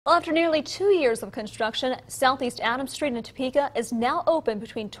Well, after nearly 2 years of construction, Southeast Adams Street in Topeka is now open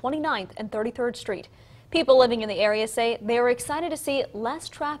between 29th and 33rd Street. People living in the area say they are excited to see less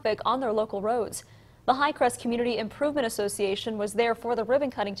traffic on their local roads. The Highcrest Community Improvement Association was there for the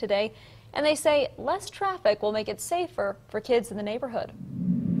ribbon cutting today, and they say less traffic will make it safer for kids in the neighborhood.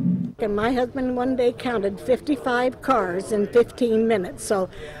 And my husband one day counted 55 cars in 15 minutes, so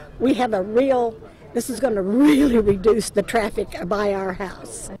we have this is going to really reduce the traffic by our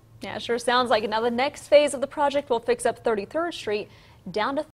house. Yeah, it sure sounds like it. Now the next phase of the project will fix up 33rd Street down to